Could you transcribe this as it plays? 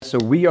So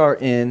we are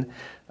in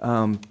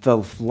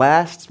the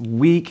last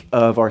week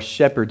of our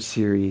Shepherd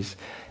series,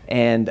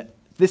 and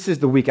this is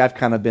the week I've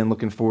kind of been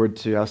looking forward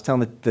to. I was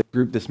telling the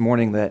group this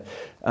morning that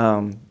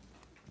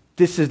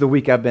this is the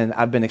week I've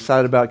been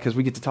excited about because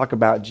we get to talk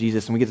about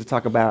Jesus and we get to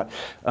talk about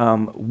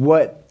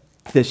what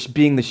this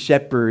being the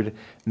shepherd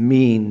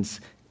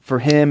means for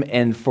him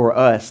and for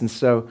us. And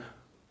so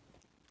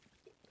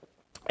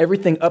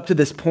everything up to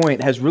this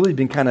point has really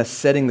been kind of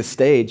setting the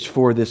stage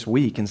for this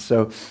week. And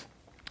so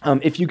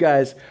if you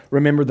guys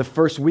remember the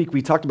first week,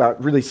 we talked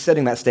about really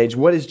setting that stage.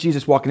 What is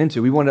Jesus walking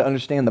into? We want to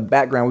understand the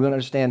background. We want to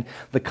understand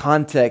the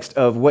context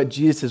of what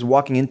Jesus is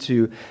walking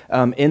into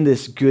in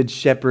this good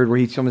shepherd, where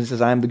he comes and says,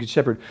 I am the good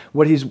shepherd.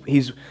 What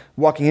he's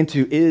walking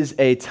into is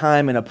a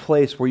time and a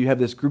place where you have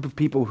this group of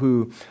people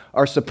who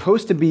are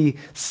supposed to be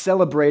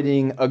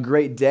celebrating a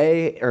great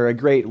day or a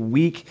great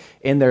week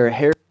in their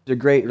heritage.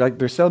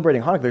 They're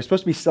celebrating Hanukkah. They're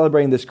supposed to be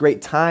celebrating this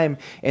great time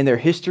in their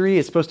history.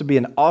 It's supposed to be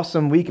an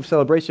awesome week of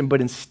celebration, but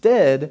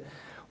instead,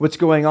 what's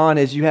going on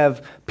is you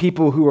have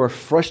people who are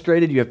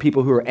frustrated, you have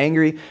people who are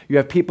angry, you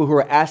have people who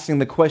are asking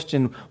the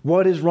question,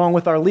 what is wrong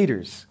with our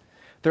leaders?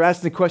 They're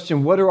asking the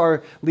question, what are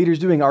our leaders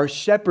doing? Our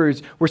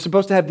shepherds, we're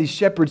supposed to have these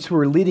shepherds who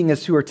are leading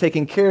us, who are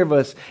taking care of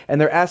us, and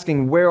they're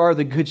asking, where are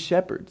the good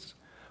shepherds?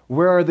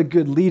 Where are the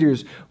good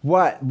leaders?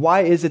 Why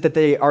is it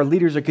that our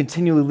leaders are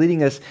continually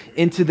leading us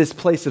into this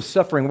place of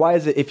suffering? Why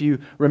is it, if you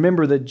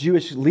remember, the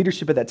Jewish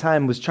leadership at that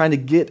time was trying to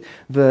get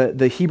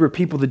the Hebrew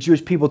people, the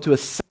Jewish people, to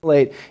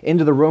assimilate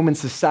into the Roman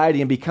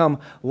society and become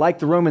like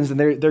the Romans, and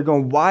they're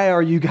going, why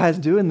are you guys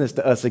doing this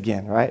to us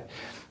again, right?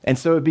 And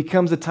so it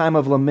becomes a time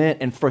of lament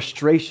and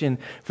frustration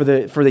for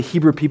the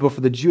Hebrew people,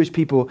 for the Jewish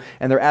people,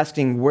 and they're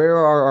asking, where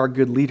are our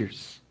good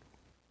leaders?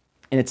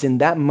 And it's in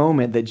that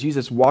moment that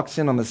Jesus walks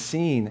in on the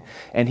scene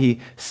and he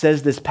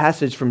says this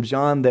passage from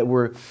John that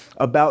we're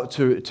about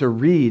to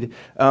read.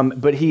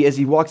 But as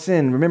he walks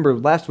in, remember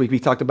last week we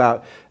talked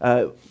about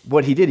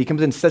what he did. He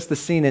comes in and sets the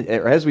scene,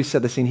 or as we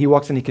set the scene, he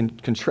walks in, he can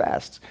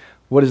contrast.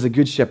 What does a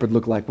good shepherd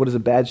look like? What does a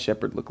bad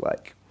shepherd look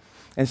like?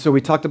 And so we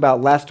talked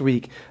about last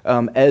week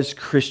as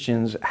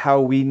Christians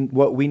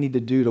what we need to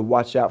do to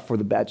watch out for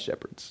the bad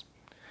shepherds.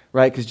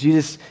 Right? Because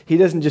Jesus, he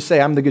doesn't just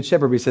say, I'm the good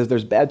shepherd, but he says,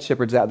 there's bad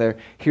shepherds out there.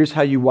 Here's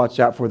how you watch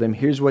out for them.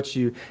 Here's what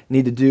you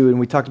need to do. And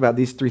we talked about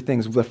these three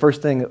things. The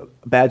first thing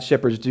bad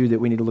shepherds do that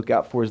we need to look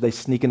out for is they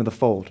sneak into the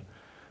fold.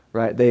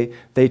 Right?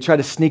 They try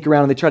to sneak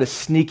around and they try to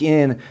sneak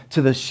in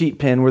to the sheep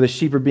pen where the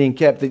sheep are being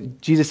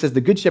kept. Jesus says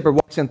the good shepherd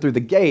walks in through the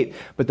gate,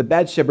 but the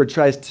bad shepherd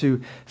tries to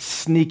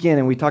sneak in.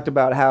 And we talked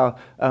about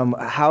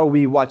how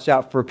we watch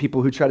out for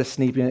people who try to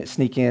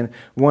sneak in.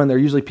 One, they're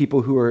usually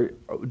people who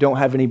don't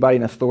have anybody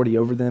in authority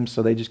over them,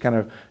 so they just kind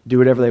of do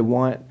whatever they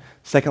want.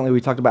 Secondly, we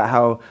talked about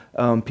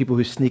how people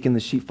who sneak in the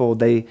sheepfold,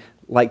 they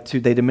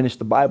diminish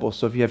the Bible.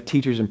 So if you have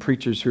teachers and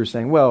preachers who are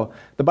saying, well,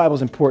 the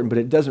Bible's important, but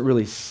it doesn't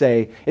really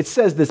say, it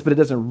says this, but it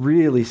doesn't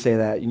really say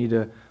that. You need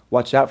to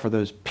watch out for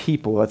those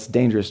people. That's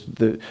dangerous.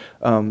 The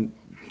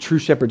true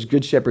shepherds,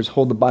 good shepherds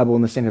hold the Bible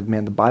in the standard of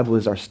man. The Bible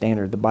is our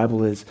standard. The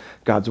Bible is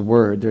God's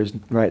word.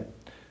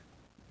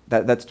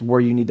 That's where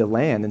you need to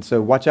land. And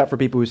so watch out for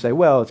people who say,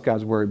 well, it's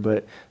God's word,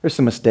 but there's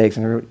some mistakes,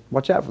 and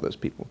watch out for those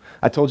people.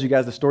 I told you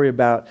guys the story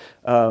about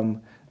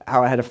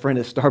how I had a friend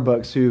at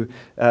Starbucks who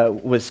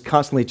was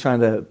constantly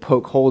trying to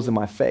poke holes in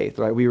my faith,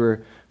 right? We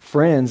were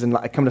friends, and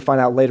I come to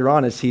find out later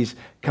on as he's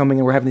coming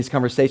and we're having these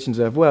conversations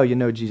of, well,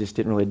 Jesus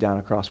didn't really die on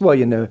a cross. Well,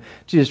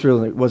 Jesus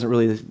really wasn't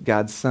really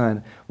God's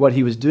son. What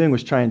he was doing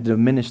was trying to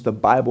diminish the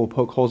Bible,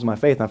 poke holes in my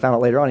faith, and I found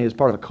out later on he was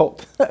part of a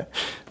cult.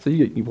 So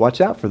you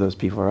watch out for those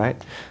people,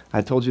 right?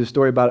 I told you a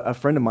story about a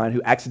friend of mine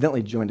who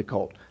accidentally joined a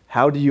cult.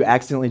 How do you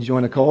accidentally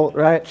join a cult,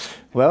 right?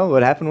 Well,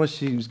 what happened was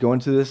she was going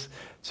to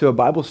a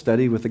Bible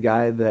study with the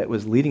guy that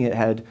was leading it,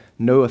 had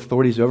no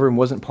authorities over him,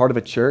 wasn't part of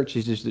a church.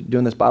 He's just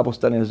doing this Bible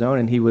study on his own,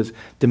 and he was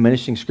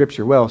diminishing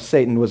Scripture. Well,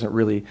 Satan wasn't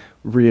really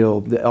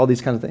real. All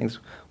these kind of things.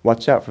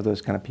 Watch out for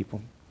those kind of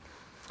people.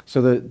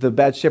 So the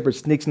bad shepherd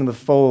sneaks into the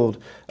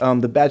fold.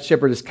 The bad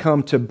shepherd has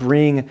come to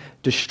bring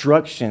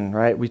destruction,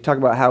 right? We talk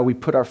about how we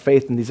put our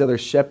faith in these other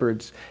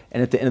shepherds,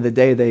 and at the end of the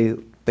day,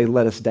 they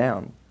let us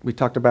down. We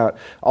talked about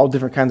all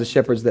different kinds of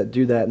shepherds that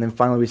do that. And then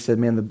finally we said,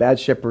 man, the bad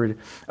shepherd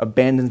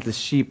abandons the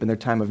sheep in their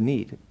time of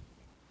need.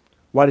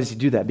 Why does he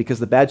do that? Because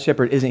the bad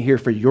shepherd isn't here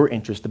for your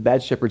interest. The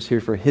bad shepherd's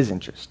here for his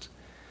interest.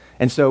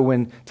 And so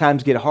when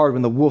times get hard,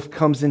 when the wolf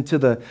comes to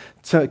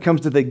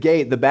the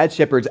gate, the bad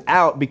shepherd's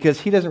out because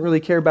he doesn't really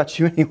care about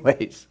you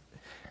anyways.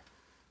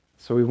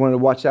 So we wanted to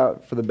watch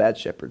out for the bad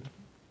shepherd.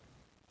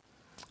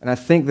 And I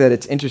think that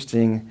it's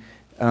interesting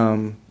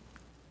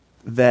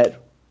that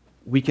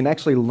we can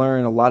actually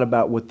learn a lot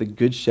about what the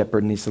good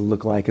shepherd needs to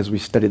look like as we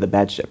study the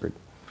bad shepherd,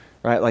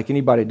 right? Like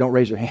anybody, don't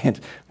raise your hand,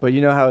 but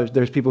you know how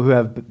there's people who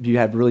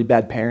have really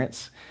bad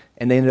parents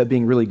and they ended up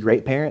being really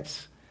great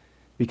parents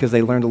because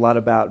they learned a lot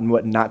about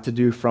what not to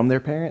do from their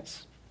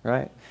parents,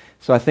 right?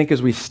 So I think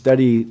as we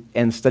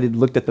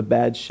looked at the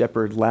bad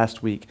shepherd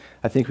last week,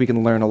 I think we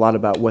can learn a lot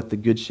about what the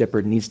good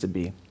shepherd needs to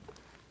be.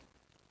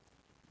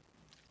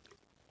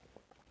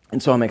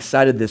 And so I'm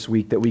excited this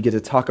week that we get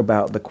to talk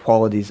about the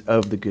qualities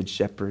of the Good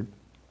Shepherd,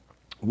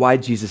 why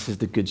Jesus is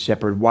the Good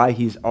Shepherd, why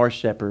he's our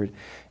shepherd,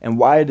 and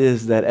why it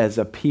is that as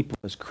a people,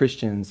 as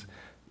Christians,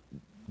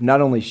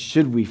 not only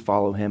should we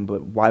follow him,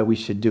 but why we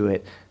should do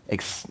it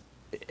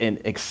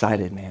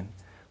excited, man.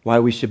 Why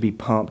we should be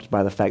pumped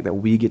by the fact that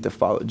we get to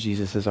follow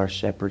Jesus as our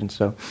shepherd. And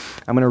so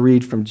I'm going to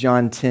read from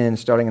John 10,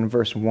 starting in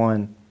verse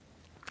 1.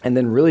 And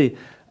then really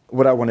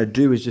what I want to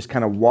do is just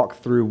kind of walk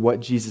through what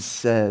Jesus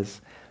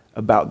says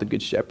about the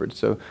Good Shepherd.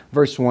 So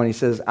verse 1, he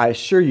says, I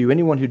assure you,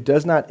 anyone who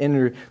does not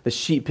enter the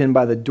sheep pen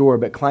by the door,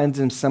 but climbs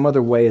in some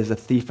other way is a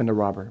thief and a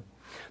robber.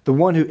 The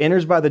one who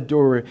enters by the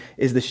door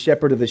is the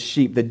shepherd of the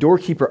sheep. The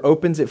doorkeeper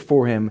opens it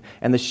for him,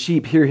 and the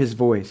sheep hear his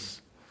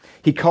voice.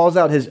 He calls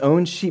out his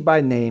own sheep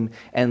by name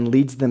and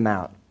leads them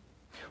out.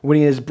 When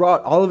he has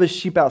brought all of his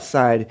sheep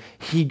outside,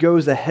 he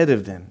goes ahead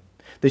of them.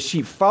 The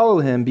sheep follow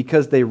him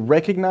because they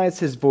recognize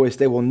his voice.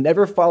 They will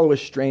never follow a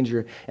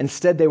stranger.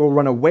 Instead, they will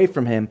run away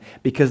from him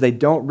because they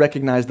don't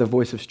recognize the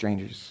voice of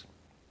strangers.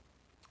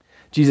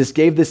 Jesus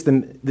gave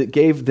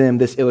them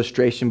this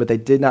illustration, but they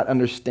did not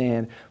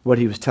understand what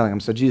he was telling them.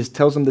 So Jesus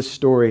tells them this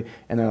story,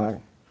 and they're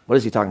like, what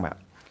is he talking about?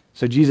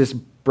 So Jesus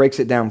breaks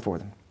it down for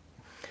them.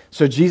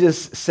 So Jesus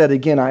said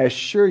again, I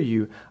assure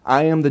you,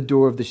 I am the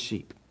door of the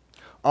sheep.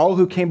 All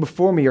who came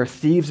before me are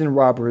thieves and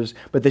robbers,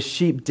 but the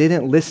sheep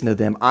didn't listen to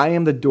them. I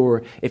am the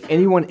door. If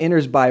anyone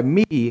enters by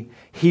me,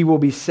 he will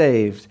be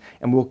saved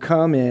and will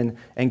come in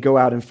and go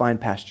out and find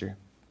pasture.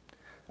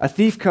 A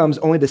thief comes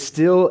only to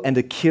steal and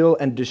to kill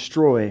and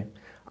destroy.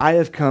 I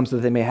have come so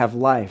that they may have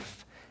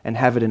life and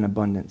have it in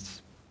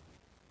abundance.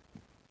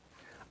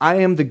 I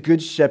am the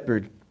good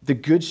shepherd. The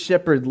good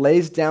shepherd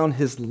lays down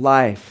his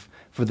life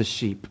for the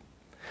sheep.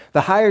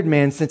 The hired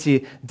man, since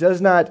he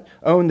does not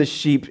own the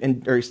sheep,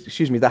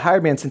 the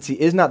hired man, since he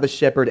is not the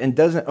shepherd and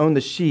doesn't own the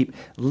sheep,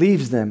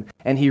 leaves them,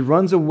 and he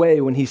runs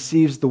away when he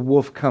sees the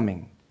wolf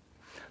coming.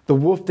 The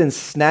wolf then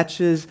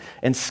snatches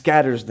and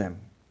scatters them.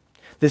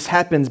 This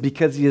happens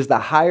because he is the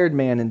hired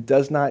man and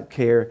does not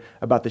care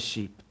about the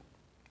sheep.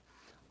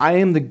 I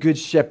am the good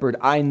shepherd.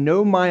 I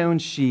know my own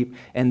sheep,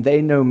 and they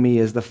know me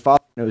as the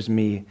Father knows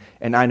me,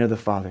 and I know the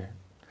Father.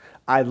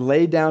 I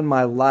lay down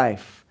my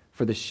life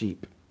for the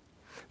sheep.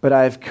 But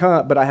I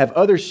have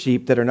other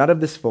sheep that are not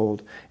of this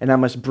fold, and I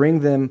must bring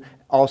them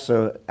out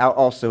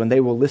also, and they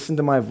will listen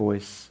to my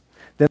voice.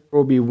 Then there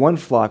will be one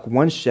flock,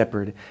 one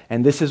shepherd,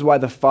 and this is why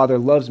the Father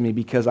loves me,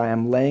 because I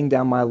am laying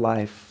down my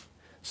life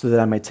so that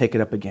I may take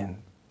it up again.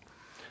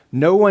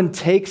 No one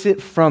takes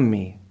it from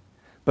me,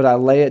 but I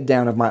lay it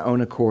down of my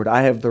own accord.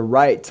 I have the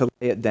right to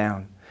lay it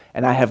down,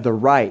 and I have the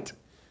right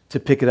to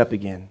pick it up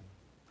again.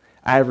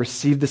 I have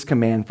received this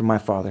command from my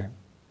Father.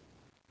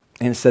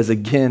 And it says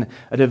again,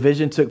 a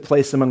division took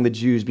place among the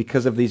Jews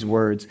because of these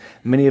words.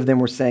 Many of them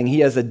were saying,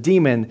 he has a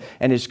demon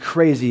and is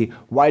crazy.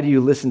 Why do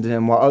you listen to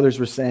him? While others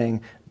were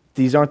saying,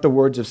 these aren't the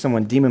words of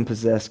someone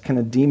demon-possessed. Can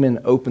a demon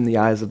open the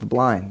eyes of the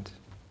blind?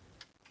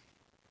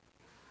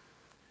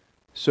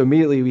 So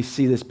immediately we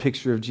see this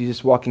picture of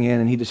Jesus walking in,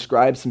 and he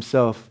describes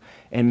himself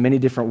in many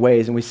different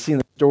ways. And we see in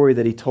the story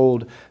that he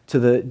told to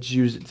the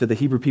Jews, to the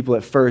Hebrew people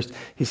at first,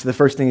 the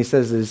first thing he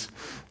says is,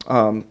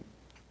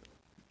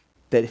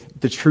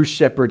 that the true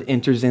shepherd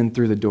enters in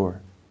through the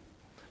door.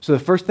 So the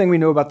first thing we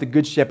know about the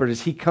good shepherd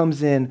is he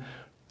comes in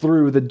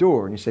through the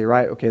door. And you say,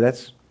 right, okay,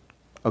 that's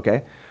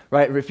okay.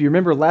 Right, if you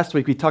remember last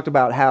week, we talked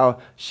about how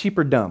sheep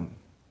are dumb,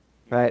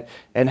 right?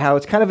 And how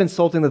it's kind of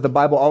insulting that the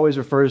Bible always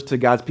refers to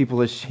God's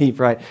people as sheep,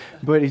 right?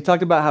 But he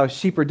talked about how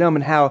sheep are dumb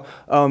and how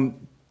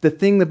the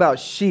thing about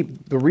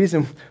sheep, the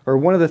reason, or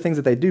one of the things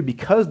that they do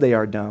because they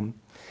are dumb,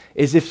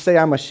 is if, say,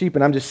 I'm a sheep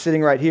and I'm just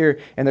sitting right here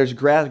and there's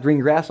grass, green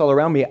grass all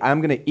around me, I'm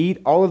going to eat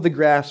all of the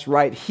grass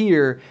right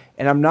here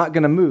and I'm not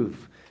going to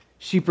move.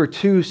 Sheep are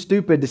too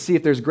stupid to see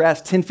if there's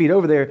grass 10 feet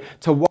over there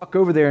to walk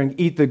over there and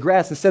eat the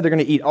grass. Instead, they're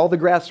going to eat all the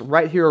grass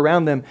right here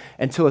around them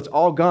until it's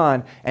all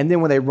gone. And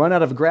then when they run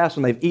out of grass,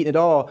 when they've eaten it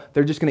all,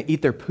 they're just going to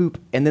eat their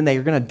poop and then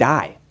they're going to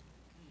die.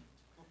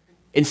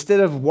 Instead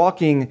of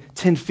walking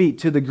 10 feet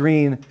to the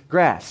green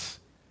grass.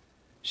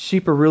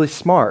 Sheep are really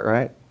smart,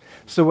 right?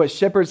 So what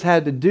shepherds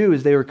had to do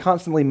is they were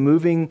constantly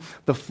moving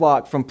the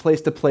flock from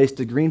place to place,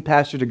 to green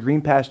pasture, to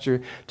green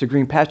pasture, to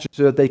green pasture,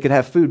 so that they could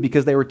have food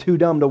because they were too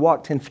dumb to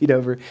walk 10 feet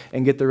over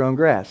and get their own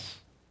grass.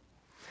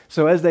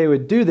 So as they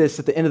would do this,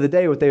 at the end of the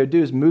day, what they would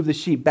do is move the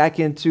sheep back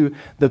into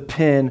the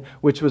pen,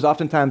 which was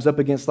oftentimes up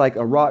against like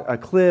a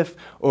cliff,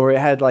 or it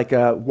had like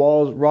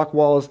rock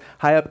walls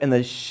high up. And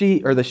the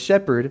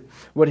shepherd,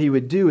 what he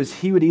would do is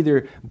he would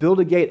either build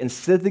a gate and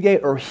sit at the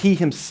gate, or he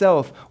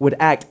himself would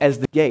act as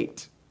the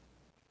gate.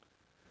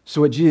 So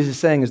what Jesus is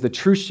saying is the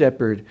true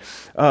shepherd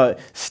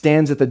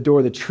stands at the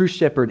door. The true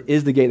shepherd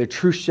is the gate. The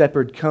true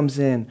shepherd comes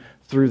in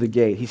through the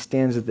gate. He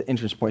stands at the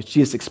entrance point.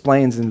 Jesus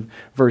explains in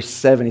verse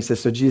 7, he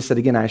says, so Jesus said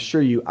again, I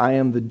assure you, I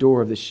am the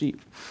door of the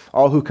sheep.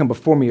 All who come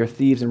before me are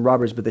thieves and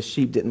robbers, but the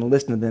sheep didn't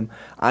listen to them.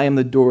 I am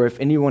the door. If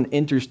anyone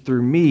enters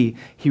through me,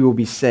 he will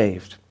be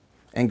saved.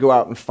 and go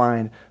out and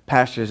find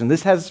pastures. And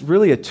this has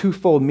really a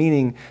twofold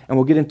meaning, and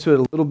we'll get into it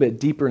a little bit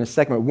deeper in a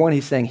second. One,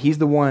 he's saying he's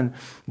the one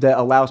that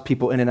allows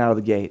people in and out of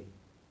the gate.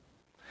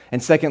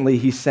 And secondly,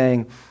 he's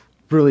saying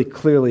really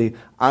clearly,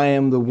 I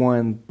am the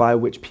one by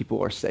which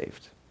people are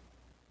saved.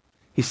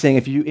 He's saying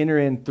if you enter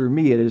in through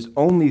me, it is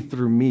only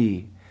through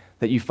me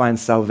that you find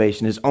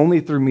salvation. It is only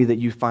through me that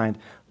you find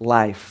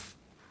life.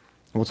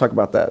 And we'll talk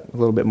about that a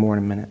little bit more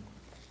in a minute.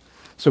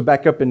 So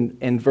back up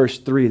in verse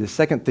 3, the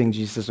second thing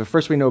Jesus says, so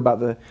first we know about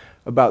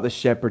the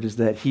shepherd is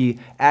that he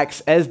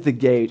acts as the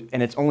gate,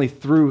 and it's only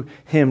through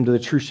him do the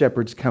true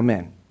shepherds come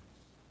in.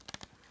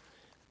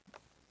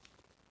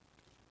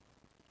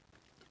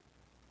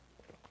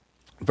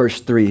 Verse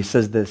 3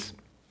 says this,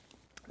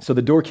 so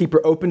the doorkeeper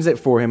opens it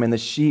for him, and the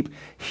sheep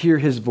hear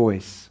his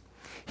voice.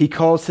 He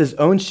calls his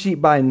own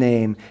sheep by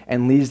name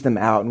and leads them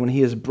out. And when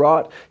he has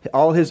brought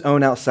all his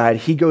own outside,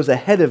 he goes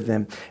ahead of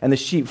them, and the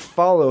sheep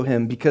follow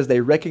him because they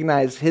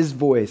recognize his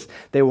voice.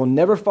 They will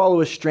never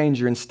follow a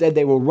stranger. Instead,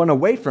 they will run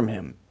away from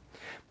him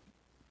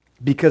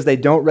because they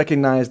don't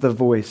recognize the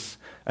voice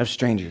of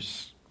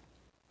strangers.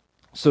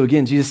 So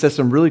again, Jesus says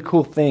some really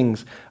cool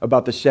things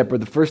about the shepherd.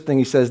 The first thing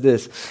he says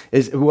this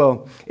is,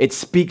 well, it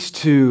speaks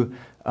to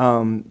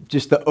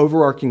just the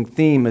overarching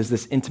theme is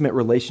this intimate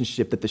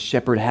relationship that the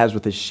shepherd has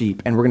with his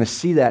sheep. And we're going to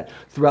see that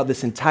throughout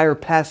this entire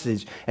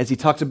passage as he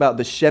talks about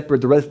the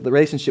shepherd, the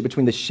relationship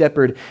between the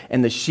shepherd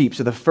and the sheep.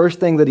 So the first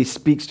thing that he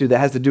speaks to that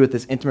has to do with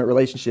this intimate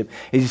relationship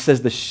is he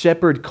says the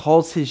shepherd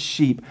calls his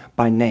sheep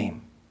by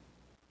name.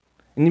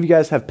 Any of you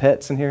guys have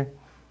pets in here?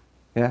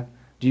 Yeah?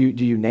 Do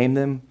you name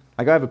them?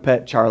 Like I have a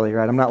pet, Charlie,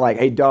 right? I'm not like,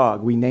 hey,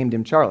 dog, we named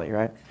him Charlie,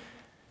 right?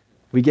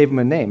 We gave him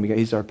a name.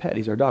 He's our pet.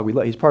 He's our dog.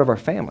 He's part of our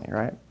family,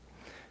 right?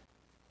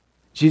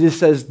 Jesus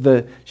says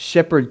the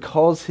shepherd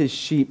calls his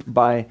sheep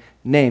by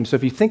name. So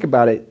if you think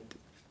about it,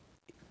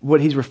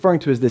 what he's referring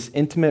to is this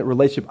intimate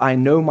relationship. I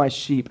know my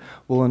sheep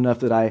well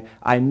enough that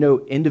I know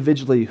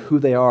individually who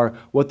they are,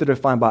 what they're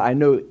defined by. I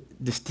know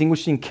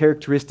distinguishing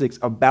characteristics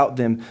about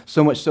them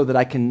so much so that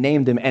I can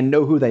name them and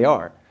know who they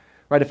are.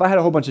 Right? If I had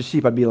a whole bunch of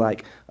sheep, I'd be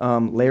like,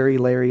 Larry,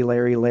 Larry,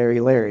 Larry,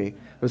 Larry, Larry.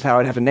 Was how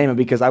I'd have to name them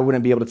because I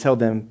wouldn't be able to tell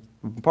them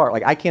apart.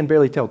 Like I can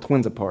barely tell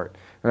twins apart,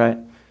 right?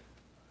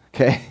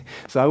 Okay,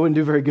 so I wouldn't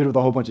do very good with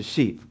a whole bunch of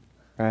sheep,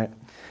 right?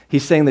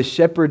 He's saying the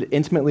shepherd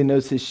intimately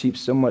knows his sheep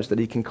so much that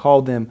he can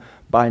call them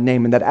by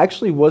name, and that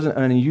actually wasn't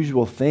an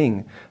unusual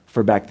thing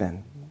for back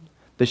then.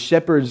 The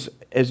shepherds,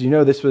 as you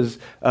know, this was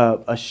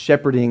a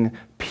shepherding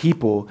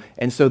people,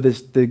 and so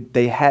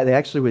they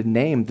actually would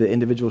name the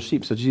individual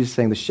sheep. So Jesus is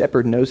saying the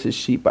shepherd knows his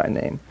sheep by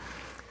name.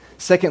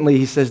 Secondly,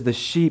 he says the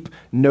sheep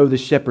know the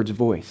shepherd's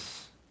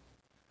voice.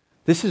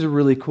 This is a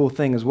really cool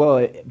thing as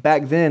well.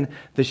 Back then,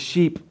 the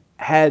sheep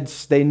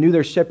they knew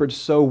their shepherd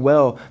so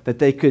well that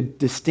they could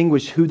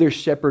distinguish who their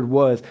shepherd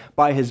was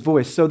by his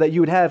voice, so that you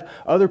would have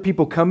other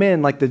people come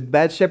in, like the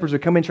bad shepherds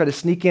would come in, try to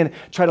sneak in,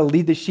 try to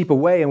lead the sheep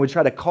away, and would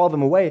try to call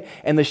them away,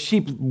 and the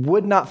sheep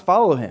would not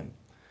follow him.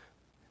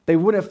 They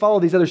wouldn't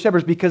follow these other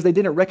shepherds because they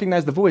didn't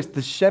recognize the voice.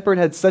 The shepherd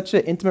had such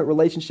an intimate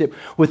relationship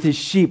with his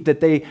sheep that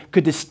they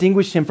could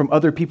distinguish him from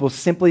other people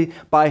simply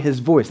by his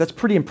voice. That's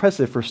pretty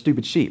impressive for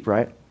stupid sheep,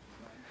 right?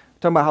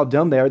 Talking about how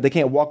dumb they are. They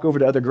can't walk over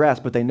to other grass,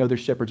 but they know their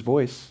shepherd's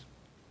voice.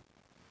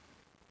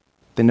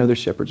 They know their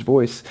shepherd's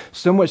voice.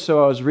 So much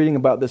so I was reading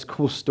about this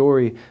cool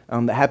story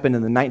that happened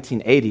in the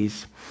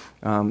 1980s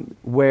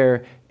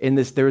where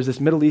there was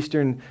this Middle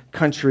Eastern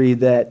country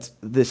that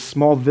this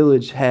small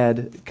village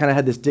had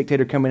this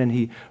dictator come in, and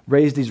he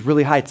raised these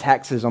really high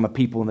taxes on the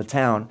people in the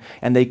town,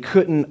 and they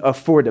couldn't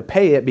afford to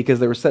pay it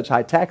because there were such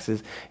high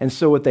taxes. And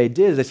so what they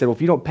did is they said, well,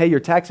 if you don't pay your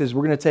taxes,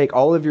 we're going to take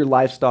all of your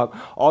livestock,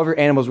 all of your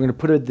animals, we're going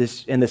to put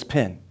it in this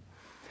pen.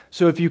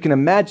 So if you can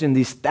imagine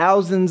these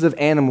thousands of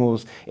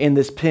animals in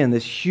this pen,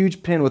 this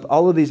huge pen with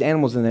all of these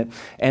animals in it,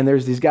 and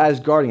there's these guys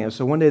guarding it.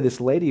 So one day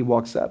this lady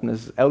walks up, and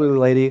this elderly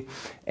lady,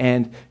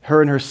 and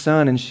her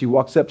son, and she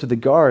walks up to the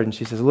guard, and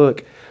she says,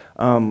 look,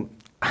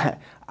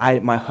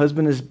 my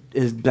husband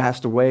is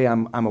passed away.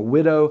 I'm a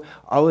widow.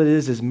 All it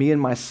is me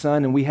and my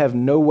son, and we have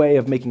no way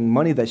of making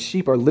money. That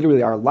sheep are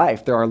literally our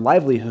life. They're our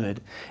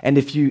livelihood. And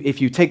if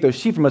you take those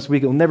sheep from us, we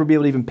will never be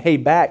able to even pay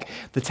back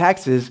the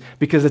taxes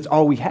because it's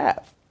all we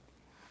have.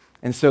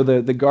 And so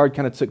the guard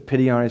kind of took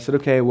pity on her and said,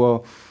 okay,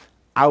 well,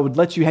 I would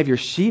let you have your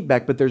sheep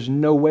back, but there's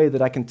no way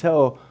that I can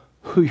tell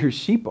who your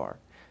sheep are.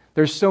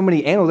 There's so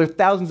many animals. There are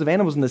thousands of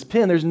animals in this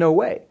pen. There's no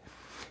way.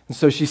 And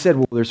so she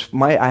said, well,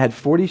 I had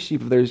 40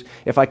 sheep.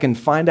 If I can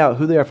find out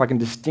who they are, if I can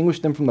distinguish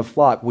them from the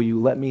flock, will you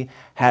let me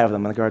have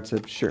them? And the guard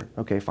said, sure,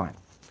 okay, fine.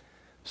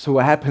 So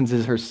what happens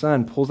is her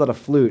son pulls out a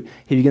flute.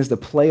 He begins to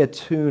play a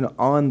tune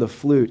on the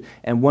flute,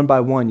 and one by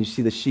one, you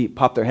see the sheep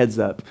pop their heads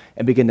up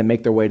and begin to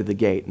make their way to the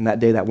gate. And that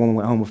day, that woman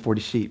went home with 40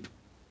 sheep.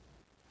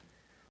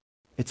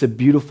 It's a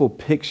beautiful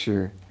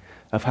picture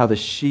of how the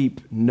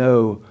sheep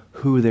know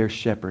who their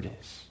shepherd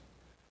is.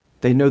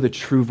 They know the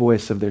true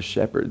voice of their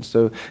shepherd.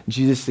 So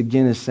Jesus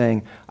again is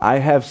saying, I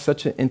have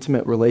such an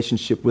intimate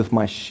relationship with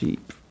my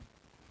sheep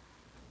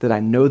that I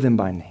know them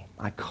by name.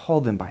 I call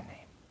them by name.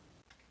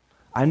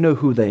 I know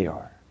who they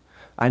are.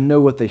 I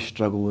know what they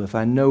struggle with.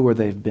 I know where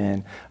they've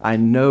been. I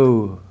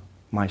know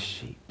my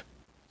sheep.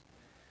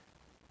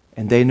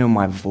 And they know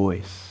my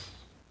voice.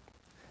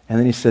 And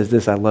then he says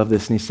this, I love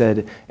this, and he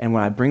said, and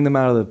when I bring them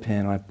out of the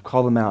pen, when I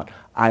call them out,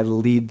 I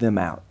lead them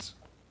out.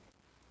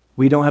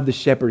 We don't have the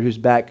shepherd who's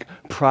back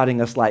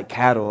prodding us like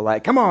cattle,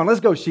 like, come on, let's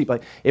go, sheep.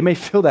 Like, it may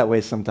feel that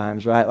way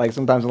sometimes, right? Like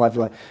sometimes in life,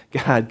 you're like,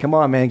 God, come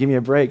on, man, give me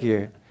a break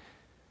here.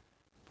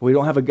 But we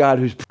don't have a God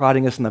who's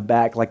prodding us in the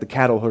back like the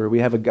cattle herder. We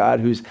have a God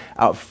who's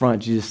out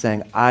front, Jesus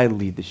saying, I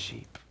lead the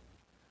sheep.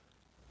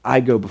 I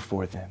go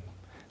before them,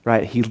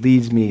 right? He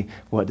leads me,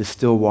 to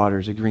still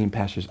waters, to green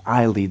pastures.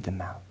 I lead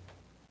them out.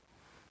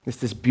 It's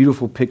this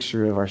beautiful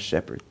picture of our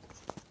shepherd.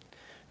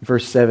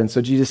 Verse 7,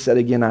 so Jesus said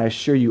again, I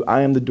assure you,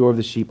 I am the door of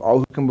the sheep. All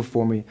who come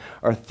before me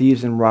are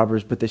thieves and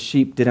robbers, but the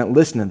sheep didn't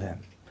listen to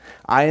them.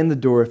 I am the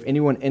door. If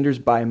anyone enters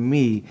by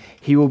me,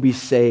 he will be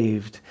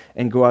saved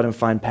and go out and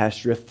find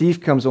pasture. A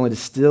thief comes only to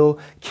steal,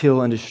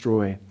 kill, and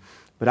destroy.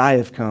 But I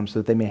have come so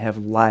that they may have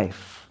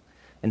life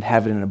and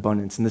have it in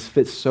abundance. And this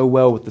fits so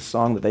well with the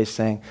song that they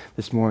sang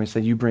this morning. It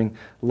said, you bring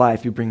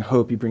life, you bring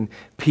hope, you bring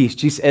peace.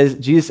 Jesus,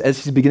 as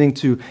he's beginning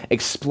to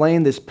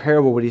explain this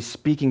parable, what he's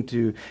speaking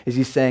to is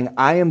he's saying,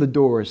 I am the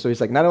door. So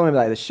he's like, not only am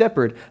I the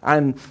shepherd,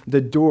 I'm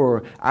the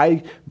door.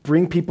 I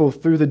bring people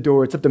through the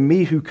door. It's up to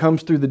me who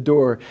comes through the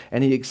door.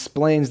 And he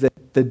explains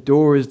that the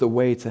door is the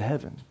way to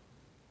heaven.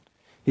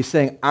 He's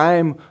saying,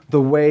 I'm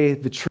the way,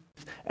 the truth,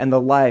 and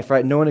the life,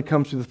 right? No one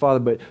comes through the Father,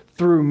 but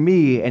through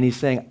me. And he's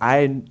saying,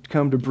 I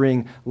come to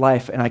bring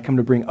life, and I come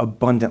to bring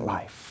abundant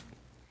life.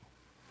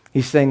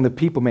 He's saying the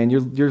people, man,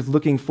 you're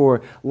looking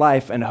for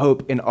life and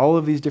hope in all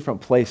of these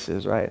different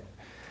places, right?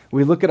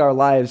 We look at our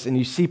lives, and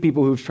you see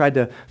people who've tried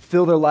to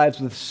fill their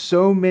lives with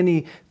so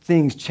many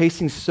things,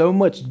 chasing so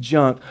much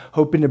junk,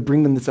 hoping to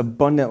bring them this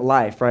abundant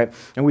life, right?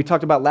 And we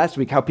talked about last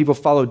week how people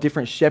follow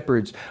different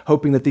shepherds,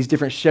 hoping that these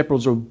different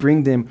shepherds will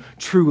bring them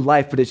true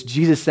life. But it's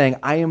Jesus saying,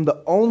 I am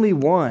the only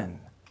one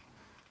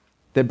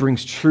that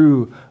brings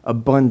true,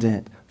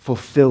 abundant,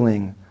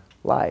 fulfilling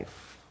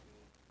life.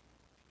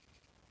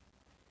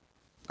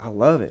 I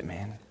love it,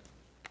 man.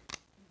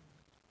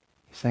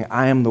 Saying,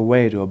 I am the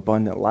way to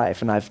abundant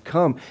life, and I've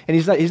come. And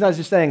he's not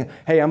just saying,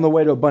 hey, I'm the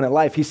way to abundant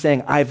life. He's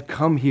saying, I've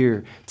come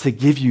here to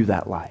give you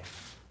that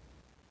life.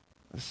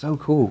 It's so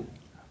cool.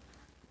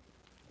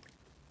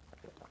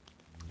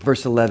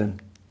 Verse 11,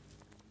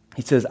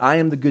 he says, I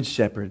am the good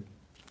shepherd.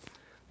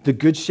 The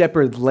good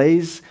shepherd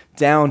lays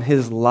down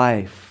his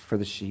life for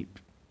the sheep.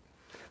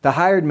 The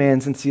hired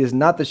man, since he is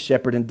not the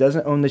shepherd and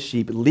doesn't own the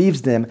sheep,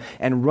 leaves them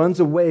and runs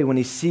away when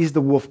he sees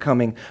the wolf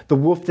coming. The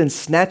wolf then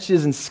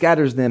snatches and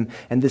scatters them,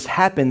 and this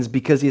happens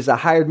because he is a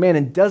hired man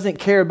and doesn't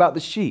care about the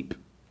sheep.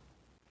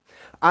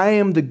 I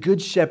am the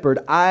good shepherd.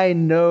 I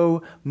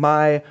know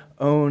my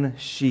own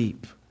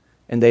sheep,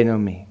 and they know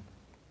me.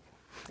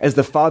 As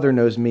the Father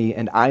knows me,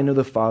 and I know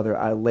the Father,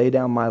 I lay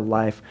down my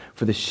life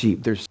for the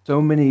sheep. There's so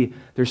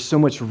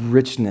much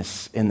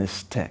richness in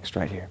this text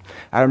right here.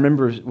 I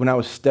remember when I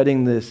was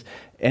studying this,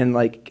 and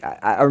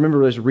I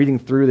remember I was reading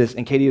through this,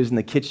 and Katie was in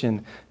the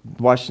kitchen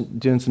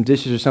doing some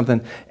dishes or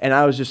something, and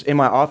I was just in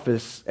my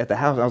office at the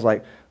house, and I was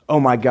like,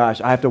 oh my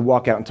gosh, I have to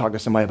walk out and talk to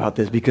somebody about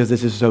this because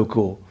this is so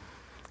cool.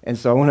 And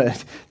so I want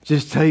to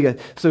just tell you guys,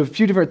 so a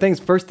few different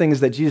things. First thing is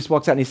that Jesus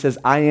walks out and he says,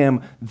 I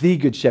am the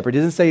good shepherd. He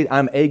doesn't say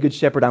I'm a good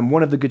shepherd, I'm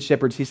one of the good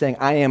shepherds. He's saying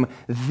I am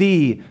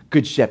the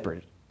good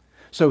shepherd.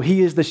 So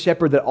he is the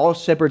shepherd that all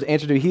shepherds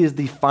answer to. He is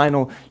the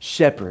final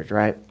shepherd,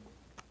 right?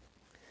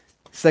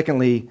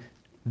 Secondly,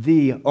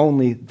 the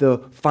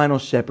final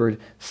shepherd.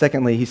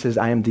 Secondly, he says,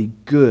 I am the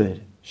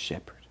good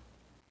shepherd.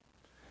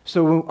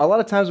 So a lot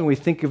of times when we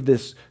think of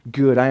this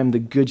good, I am the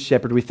good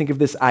shepherd, we think of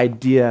this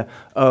idea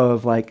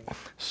of like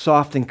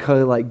soft and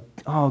cuddly, like,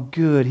 oh,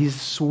 good, he's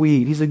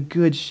sweet, he's a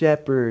good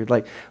shepherd.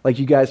 Like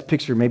you guys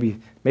picture, maybe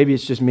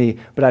it's just me,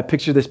 but I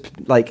picture this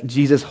like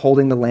Jesus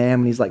holding the lamb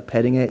and he's like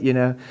petting it, you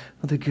know,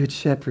 oh, the good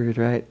shepherd,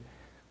 right?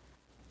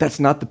 That's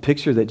not the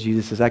picture that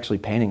Jesus is actually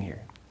painting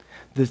here.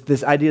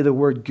 This idea of the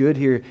word good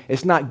here,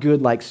 it's not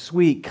good like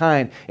sweet,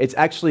 kind. It's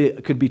actually,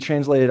 it could be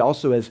translated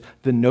also as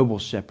the noble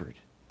shepherd.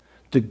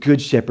 The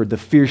good shepherd, the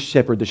fierce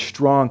shepherd, the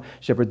strong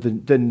shepherd,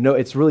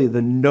 it's really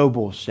the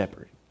noble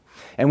shepherd.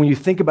 And when you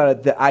think about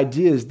it, the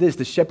idea is this: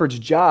 the shepherd's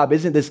job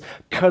isn't this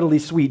cuddly,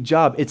 sweet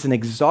job. It's an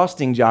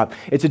exhausting job.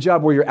 It's a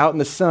job where you're out in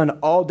the sun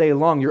all day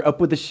long. You're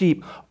up with the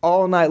sheep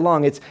all night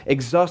long. It's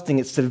exhausting.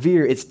 It's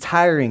severe. It's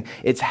tiring.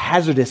 It's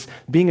hazardous.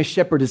 Being a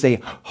shepherd is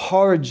a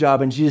hard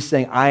job. And Jesus is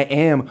saying, I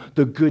am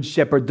the good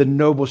shepherd, the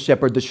noble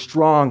shepherd, the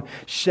strong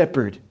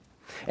shepherd.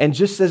 And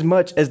just as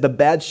much as the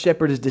bad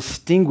shepherd is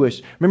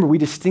distinguished, remember, we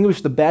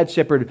distinguish the bad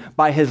shepherd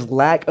by his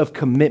lack of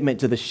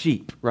commitment to the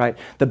sheep, right?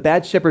 The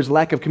bad shepherd's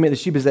lack of commitment to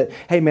the sheep is that,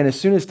 hey man, as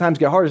soon as times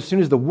get hard, as soon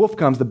as the wolf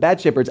comes, the bad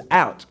shepherd's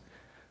out,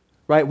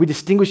 right? We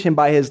distinguish him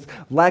by his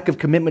lack of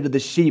commitment to the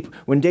sheep.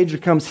 When danger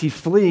comes, he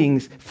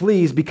flees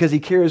because he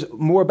cares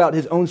more about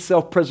his own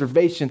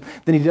self-preservation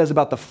than he does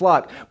about the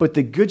flock. But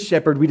the good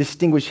shepherd, we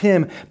distinguish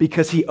him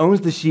because he owns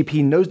the sheep,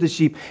 he knows the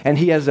sheep, and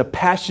he has a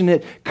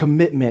passionate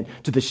commitment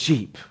to the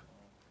sheep.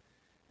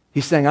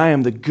 He's saying, I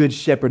am the good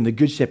shepherd, and the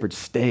good shepherd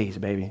stays,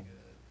 baby.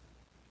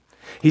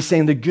 He's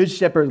saying the good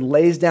shepherd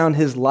lays down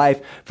his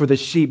life for the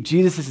sheep.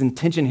 Jesus'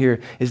 intention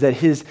here is that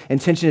his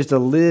intention is to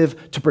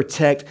live to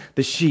protect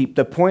the sheep.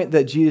 The point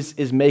that Jesus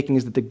is making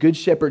is that the good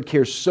shepherd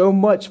cares so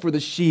much for the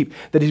sheep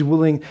that he's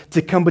willing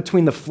to come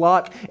between the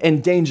flock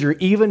and danger,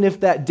 even if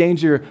that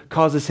danger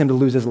causes him to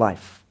lose his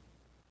life.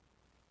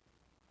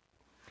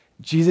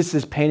 Jesus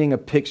is painting a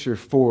picture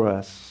for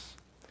us.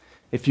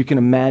 If you can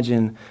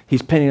imagine,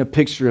 he's painting a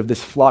picture of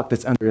this flock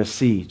that's under a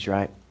siege,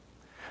 right?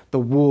 The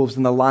wolves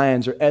and the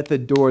lions are at the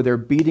door. They're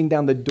beating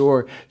down the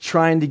door,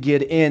 trying to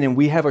get in. And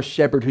we have a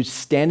shepherd who's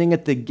standing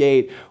at the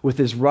gate with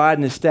his rod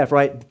and his staff,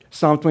 right?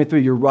 Psalm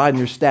 23, your rod and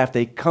your staff,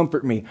 they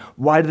comfort me.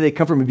 Why do they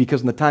comfort me?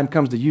 Because when the time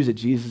comes to use it,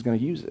 Jesus is going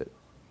to use it.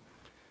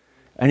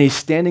 And he's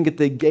standing at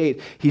the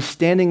gate. He's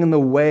standing in the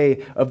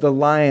way of the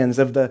lions,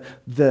 of the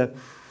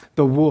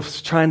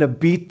wolves trying to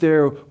beat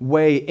their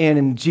way in.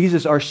 And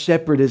Jesus, our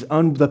shepherd,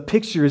 the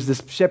picture is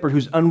this shepherd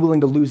who's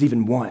unwilling to lose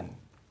even one.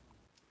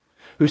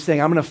 Who's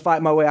saying, I'm going to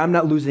fight my way. I'm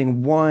not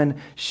losing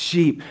one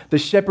sheep. The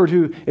shepherd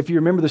who, if you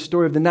remember the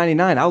story of the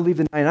 99, I'll leave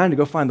the 99 to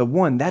go find the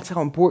one. That's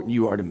how important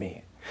you are to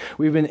me.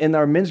 We've been in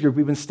our men's group.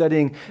 We've been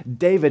studying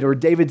David, or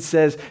David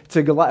says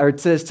to Goliath, or it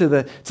says to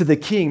the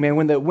king, man,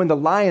 when the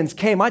lions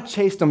came, I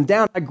chased them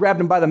down. I grabbed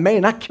them by the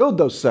mane. I killed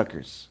those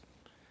suckers.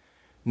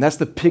 And that's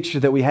the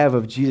picture that we have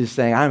of Jesus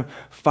saying, I'm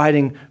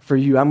fighting for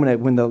you.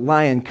 When the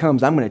lion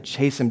comes, I'm going to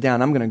chase him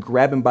down. I'm going to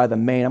grab him by the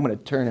mane. I'm going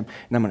to turn him,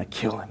 and I'm going to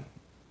kill him.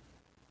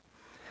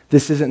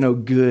 This isn't no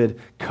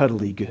good,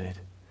 cuddly good.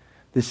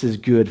 This is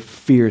good,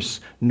 fierce,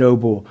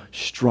 noble,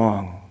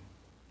 strong.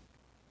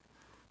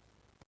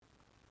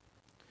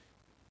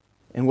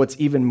 And what's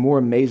even more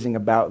amazing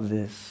about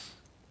this,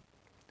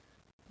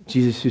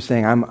 Jesus who's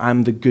saying,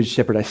 I'm the good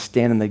shepherd. I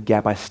stand in the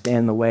gap. I stand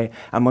in the way.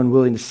 I'm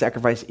unwilling to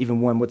sacrifice even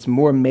one. What's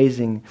more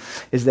amazing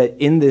is that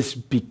in this,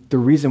 the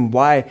reason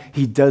why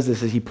he does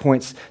this is he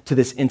points to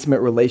this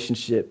intimate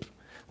relationship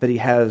that he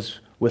has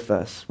with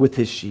us, with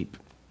his sheep.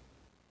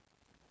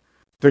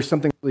 There's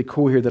something really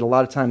cool here that a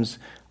lot of times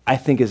I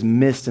think is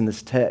missed in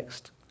this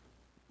text.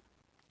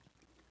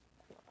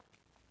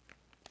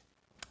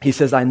 He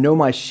says, I know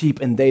my sheep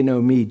and they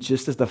know me,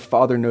 just as the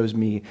Father knows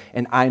me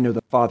and I know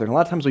the Father. And a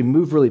lot of times we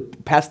move really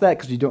past that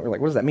because we're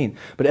like, what does that mean?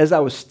 But as I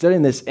was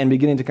studying this and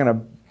beginning to kind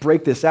of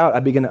break this out, I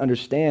began to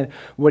understand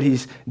what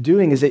he's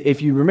doing is that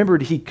if you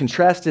remembered, he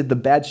contrasted the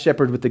bad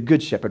shepherd with the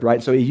good shepherd,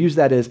 right? So he used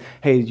that as,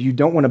 hey, you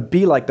don't want to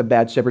be like the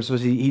bad shepherd. So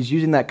he's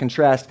using that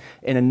contrast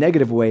in a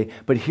negative way,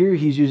 but here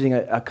he's using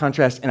a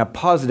contrast in a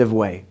positive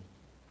way.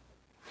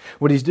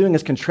 What he's doing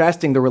is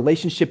contrasting the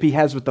relationship he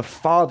has with the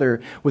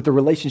Father with the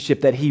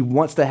relationship that he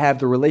wants to have,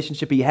 the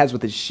relationship he has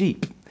with his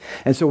sheep.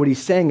 And so what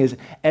he's saying is,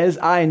 as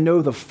I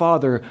know the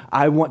Father,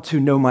 I want to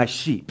know my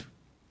sheep.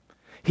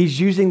 He's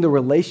using the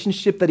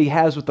relationship that he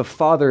has with the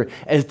Father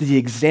as the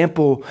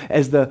example,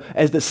 as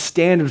the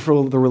standard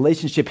for the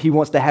relationship he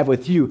wants to have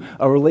with you,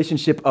 a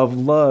relationship of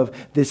love,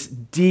 this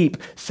deep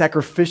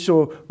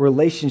sacrificial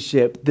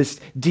relationship, this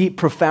deep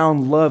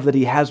profound love that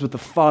he has with the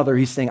Father.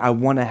 He's saying, I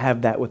want to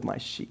have that with my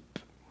sheep.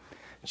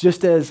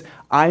 Just as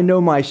I know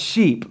my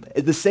sheep,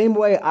 the same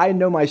way I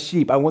know my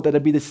sheep, I want that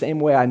to be the same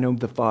way I know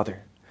the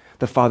Father.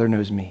 The Father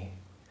knows me.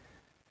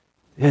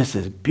 This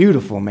is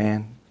beautiful,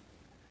 man.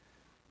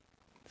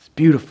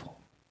 Beautiful.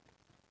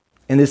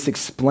 And this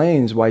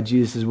explains why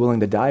Jesus is willing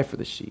to die for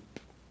the sheep.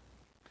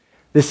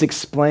 This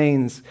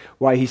explains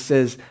why he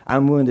says,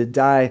 I'm willing to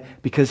die,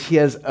 because he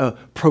has a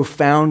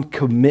profound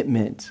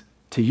commitment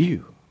to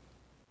you.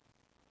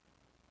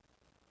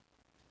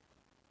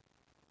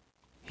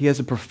 He has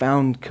a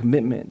profound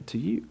commitment to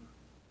you.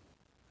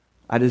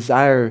 I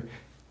desire,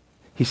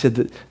 he said,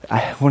 that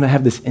I want to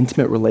have this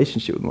intimate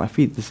relationship with my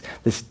feet,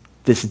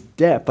 this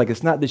depth, like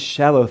it's not this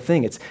shallow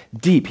thing, it's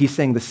deep. He's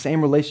saying the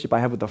same relationship I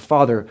have with the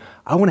Father,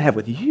 I want to have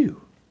with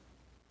you.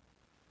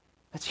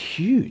 That's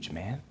huge,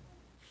 man.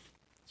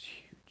 It's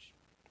huge.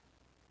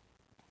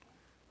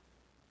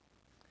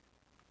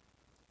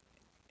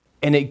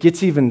 And it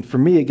gets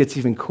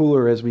even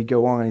cooler as we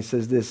go on. He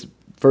says this,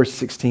 verse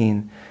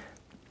 16,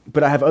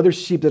 but I have other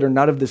sheep that are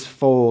not of this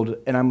fold,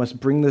 and I must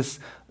bring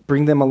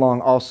them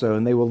along also,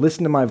 and they will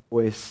listen to my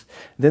voice.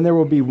 Then there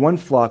will be one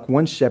flock,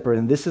 one shepherd,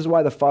 and this is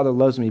why the Father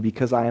loves me,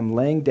 because I am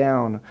laying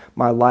down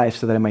my life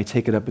so that I may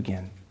take it up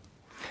again.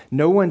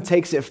 No one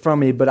takes it from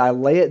me, but I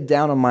lay it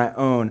down on my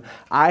own.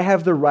 I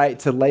have the right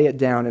to lay it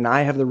down, and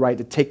I have the right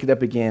to take it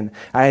up again.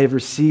 I have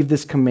received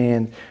this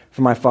command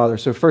from my Father.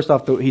 So first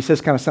off, he says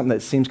kind of something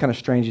that seems kind of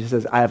strange. He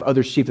says, I have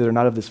other sheep that are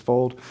not of this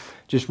fold.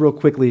 Just real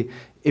quickly,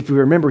 if you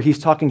remember, he's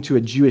talking to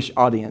a Jewish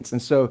audience. And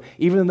so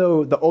even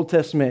though the Old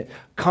Testament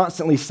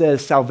constantly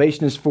says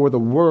salvation is for the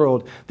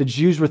world, the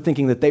Jews were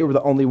thinking that they were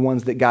the only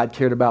ones that God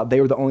cared about. They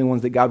were the only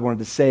ones that God wanted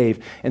to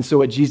save. And so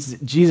what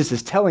Jesus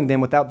is telling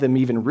them, without them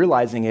even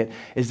realizing it,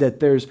 is that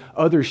there's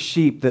other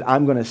sheep that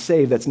I'm going to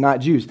save that's not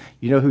Jews.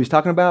 You know who he's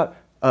talking about?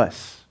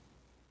 Us.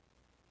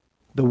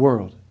 The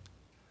world.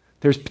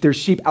 There's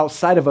sheep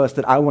outside of us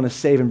that I want to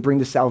save and bring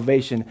to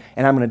salvation,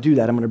 and I'm going to do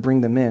that. I'm going to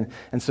bring them in.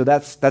 And so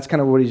that's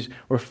kind of what he's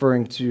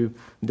referring to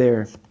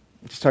there.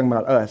 He's talking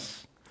about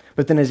us.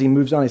 But then as he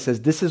moves on, he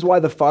says, this is why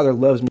the Father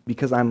loves me,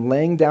 because I'm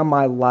laying down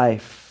my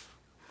life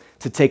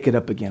to take it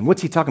up again.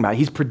 What's he talking about?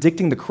 He's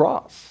predicting the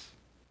cross.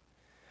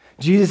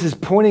 Jesus is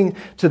pointing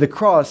to the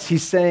cross.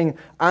 He's saying,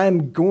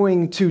 I'm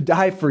going to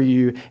die for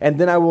you, and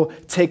then I will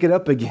take it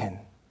up again.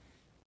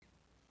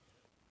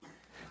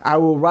 I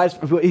will rise.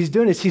 What he's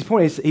doing is he's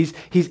pointing.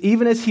 He's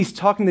even as he's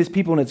talking to these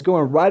people and it's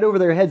going right over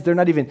their heads, they're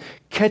not even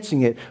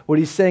catching it. What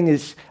he's saying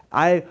is,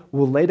 I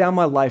will lay down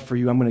my life for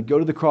you. I'm going to go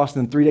to the cross,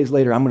 and then 3 days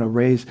later, I'm going to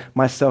raise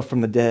myself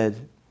from the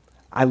dead.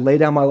 I lay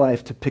down my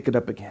life to pick it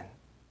up again.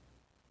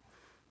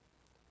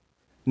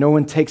 No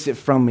one takes it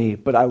from me,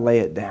 but I lay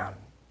it down.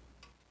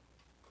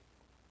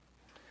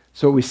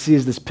 So what we see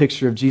is this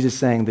picture of Jesus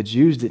saying, the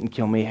Jews didn't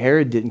kill me,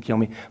 Herod didn't kill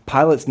me,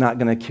 Pilate's not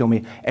going to kill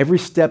me. Every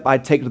step I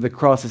take to the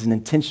cross is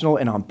intentional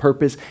and on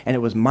purpose, and it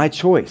was my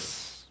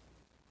choice.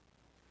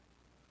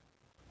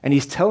 And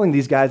he's telling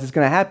these guys it's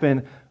going to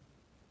happen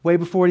way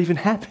before it even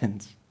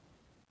happens.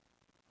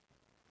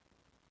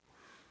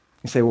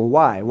 You say, well,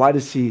 why? Why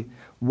does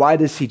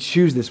he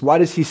choose this? Why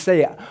does he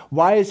say it?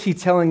 Why is he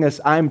telling us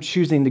I'm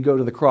choosing to go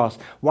to the cross?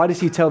 Why does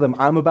he tell them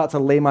I'm about to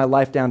lay my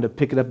life down to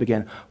pick it up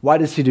again? Why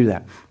does he do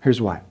that?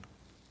 Here's why.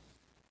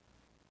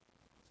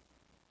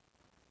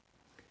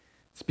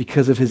 It's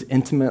because of his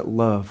intimate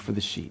love for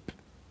the sheep.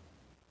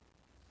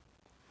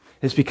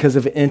 It's because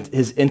of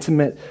his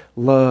intimate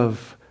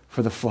love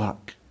for the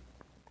flock.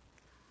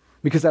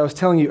 Because I was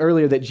telling you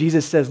earlier that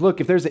Jesus says, look,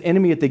 if there's an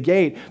enemy at the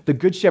gate, the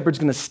good shepherd's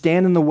going to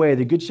stand in the way.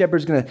 The good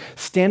shepherd's going to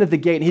stand at the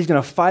gate, and he's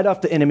going to fight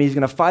off the enemy. He's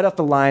going to fight off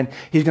the lion.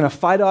 He's going to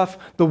fight off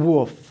the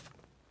wolf.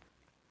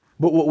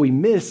 But what we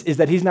miss is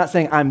that he's not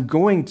saying, I'm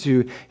going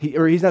to,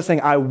 or he's not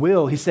saying, I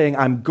will. He's saying,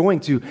 I'm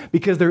going to,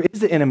 because there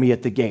is an enemy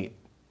at the gate.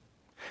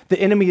 The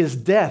enemy is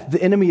death.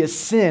 The enemy is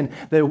sin.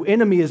 The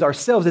enemy is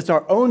ourselves. It's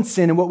our own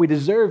sin, and what we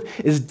deserve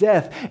is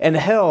death and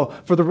hell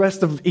for the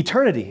rest of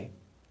eternity.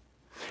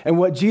 And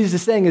what Jesus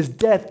is saying is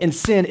death and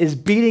sin is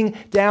beating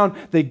down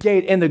the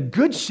gate, and the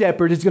good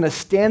shepherd is going to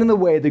stand in the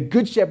way. The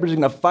good shepherd is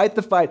going to fight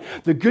the fight.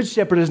 The good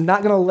shepherd is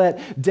not going to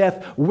let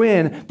death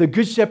win. The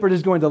good shepherd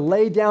is going to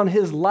lay down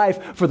his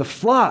life for the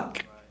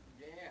flock.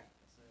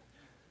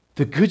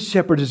 The good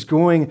shepherd is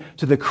going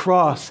to the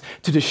cross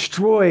to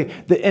destroy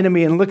the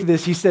enemy. And look at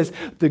this. He says,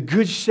 the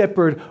good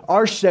shepherd,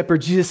 our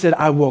shepherd, Jesus said,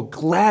 I will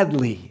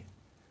gladly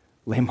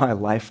lay my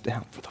life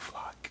down for the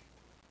flock.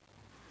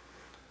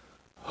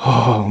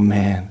 Oh,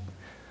 man.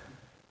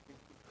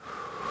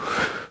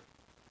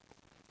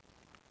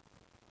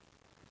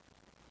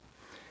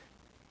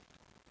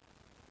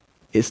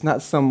 It's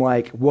not some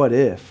like, what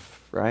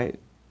if, right?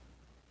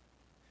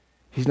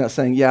 He's not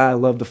saying, yeah, I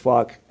love the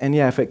flock, and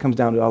yeah, if it comes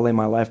down to it, I'll lay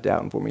my life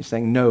down for me. He's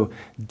saying, no,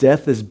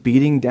 death is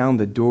beating down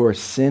the door,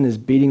 sin is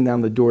beating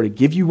down the door to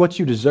give you what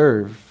you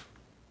deserve.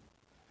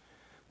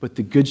 But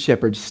the good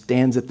shepherd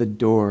stands at the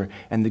door,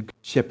 and the good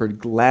shepherd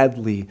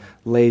gladly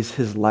lays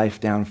his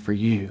life down for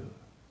you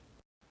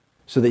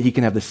so that he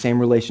can have the same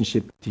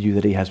relationship to you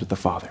that he has with the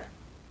Father.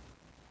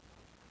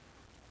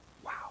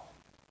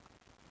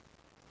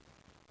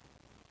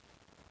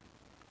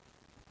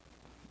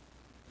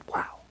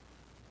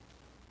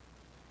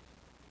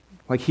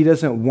 Like, he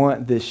doesn't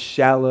want this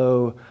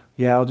shallow,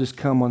 yeah, I'll just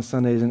come on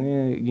Sundays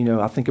and,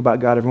 I'll think about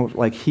God. Everyone,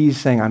 like, he's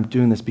saying, I'm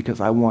doing this because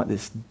I want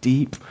this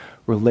deep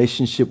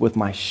relationship with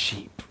my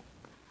sheep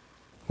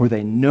where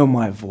they know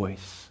my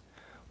voice,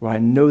 where I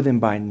know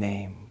them by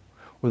name,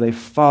 where they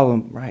follow,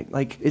 right?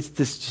 Like, it's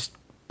this just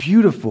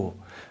beautiful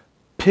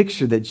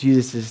picture that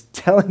Jesus is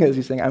telling us.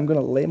 He's saying, I'm going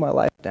to lay my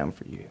life down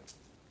for you.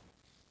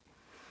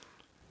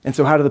 And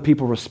so how do the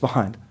people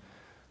respond?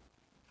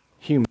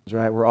 Humans,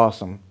 right? We're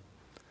awesome.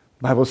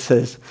 The Bible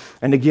says,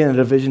 and again, a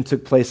division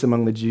took place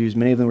among the Jews.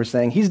 Many of them were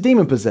saying, he's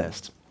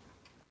demon-possessed.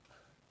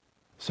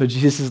 So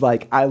Jesus is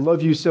like, I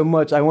love you so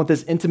much. I want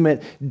this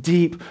intimate,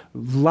 deep,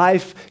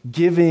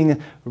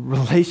 life-giving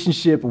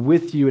relationship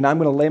with you, and I'm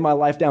going to lay my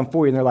life down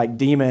for you. And they're like,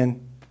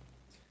 demon.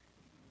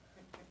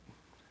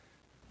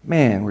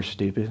 Man, we're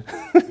stupid.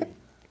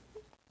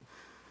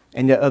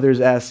 And yet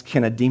others ask,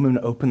 can a demon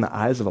open the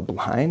eyes of a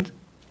blind?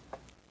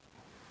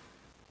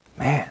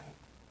 Man.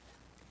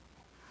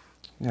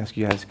 I ask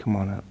you guys to come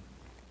on up.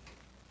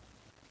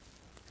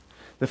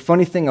 The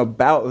funny thing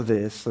about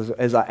this,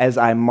 as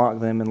I mock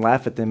them and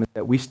laugh at them, is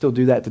that we still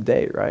do that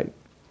today, right?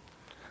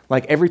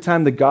 Like, every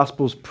time the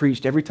gospel's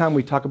preached, every time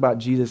we talk about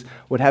Jesus,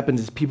 what happens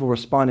is people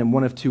respond in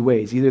one of two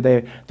ways.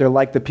 Either they're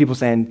like the people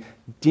saying,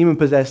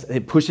 demon-possessed,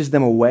 it pushes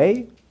them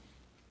away,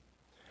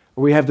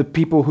 or we have the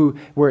people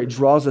where it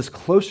draws us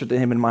closer to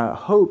him. And my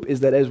hope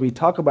is that as we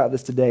talk about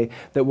this today,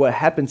 that what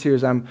happens here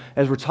is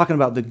as we're talking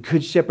about the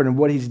good shepherd and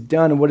what he's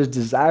done and what his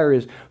desire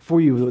is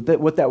for you,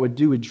 what that would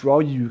do would draw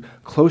you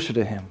closer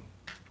to him.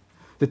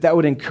 That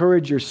would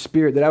encourage your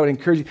spirit, that I would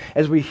encourage you.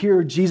 As we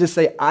hear Jesus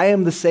say, I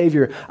am the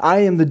Savior, I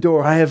am the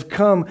door, I have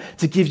come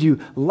to give you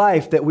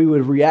life, that we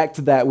would react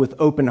to that with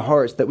open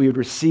hearts, that we would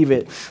receive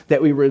it,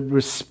 that we would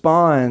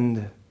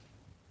respond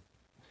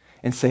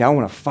and say, I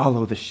want to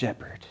follow the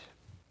shepherd.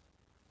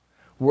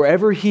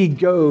 Wherever he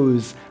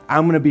goes,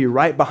 I'm going to be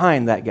right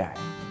behind that guy.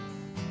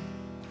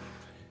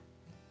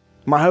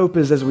 My hope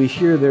is as we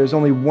hear there's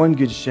only one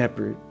good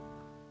shepherd,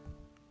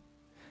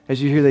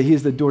 as you hear that he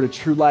is the door to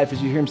true life,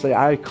 as you hear him say,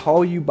 I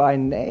call you by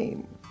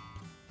name.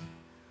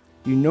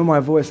 You know my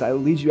voice, I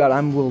lead you out.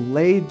 I will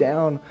lay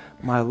down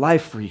my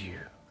life for you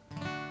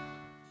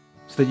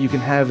so that you can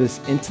have this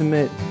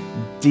intimate,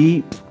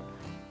 deep,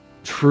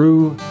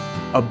 true,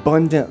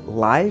 abundant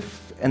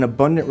life and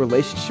abundant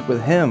relationship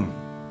with him.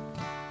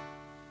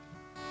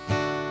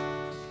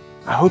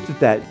 I hope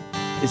that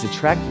is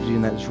attractive to you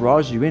and that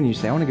draws you in. You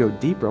say, I want to go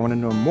deeper. I want to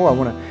know more.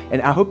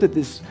 And I hope that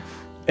this,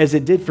 as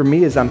it did for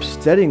me as I'm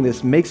studying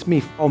this, makes me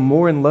fall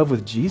more in love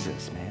with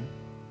Jesus, man.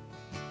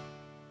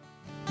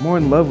 More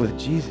in love with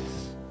Jesus.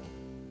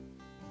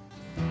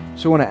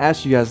 So I want to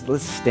ask you guys,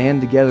 let's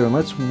stand together and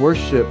let's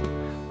worship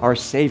our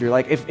Savior.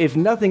 Like, if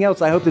nothing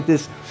else, I hope that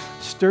this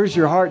stirs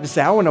your heart to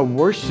say, I want to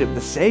worship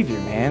the Savior,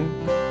 man.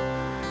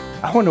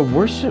 I want to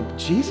worship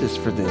Jesus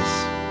for this.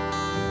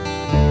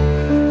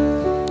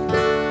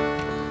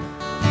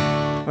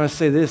 I want to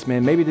say this,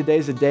 man. Maybe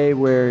today's a day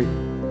where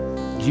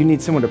you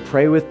need someone to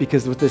pray with,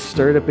 because what this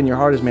stirred up in your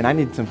heart is, man, I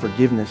need some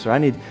forgiveness, or I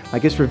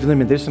guess revealing,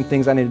 man, there's some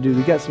things I need to do.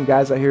 We got some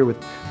guys out here with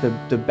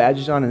the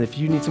badges on, and if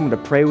you need someone to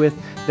pray with,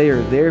 they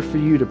are there for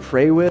you to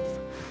pray with.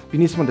 If you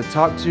need someone to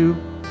talk to,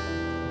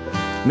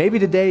 maybe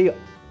today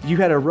you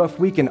had a rough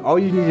week and all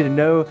you needed to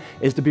know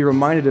is to be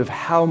reminded of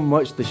how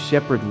much the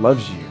shepherd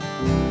loves you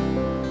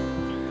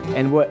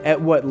and at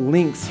what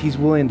lengths he's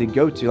willing to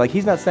go to. Like,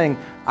 he's not saying,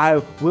 I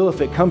will, if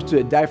it comes to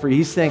it, die for you.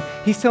 He's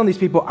telling these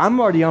people, I'm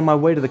already on my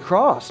way to the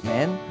cross,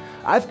 man.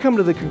 I've come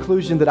to the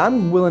conclusion that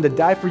I'm willing to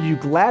die for you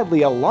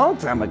gladly a long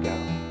time ago,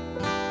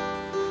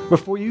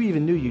 before you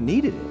even knew you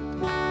needed it.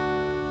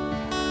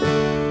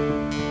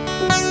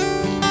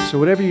 So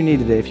whatever you need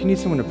today, if you need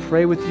someone to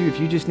pray with you,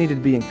 if you just needed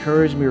to be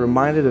encouraged and be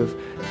reminded of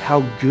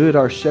how good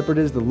our shepherd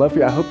is, the love for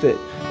you, I hope that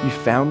you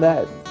found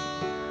that.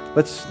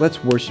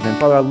 Let's worship him.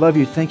 Father, I love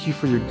you. Thank you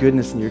for your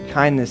goodness and your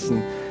kindness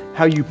and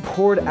how you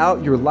poured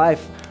out your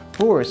life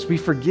for us. We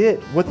forget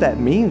what that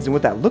means and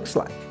what that looks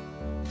like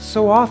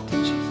so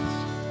often, Jesus.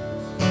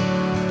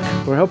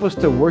 Lord, help us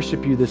to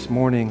worship you this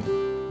morning.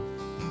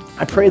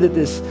 I pray that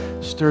this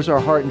stirs our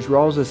heart and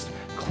draws us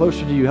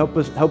closer to you.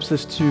 Helps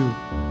us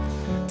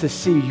to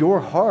see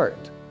your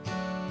heart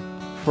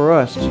for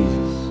us,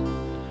 Jesus.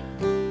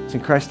 It's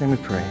in Christ's name we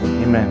pray.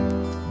 Amen.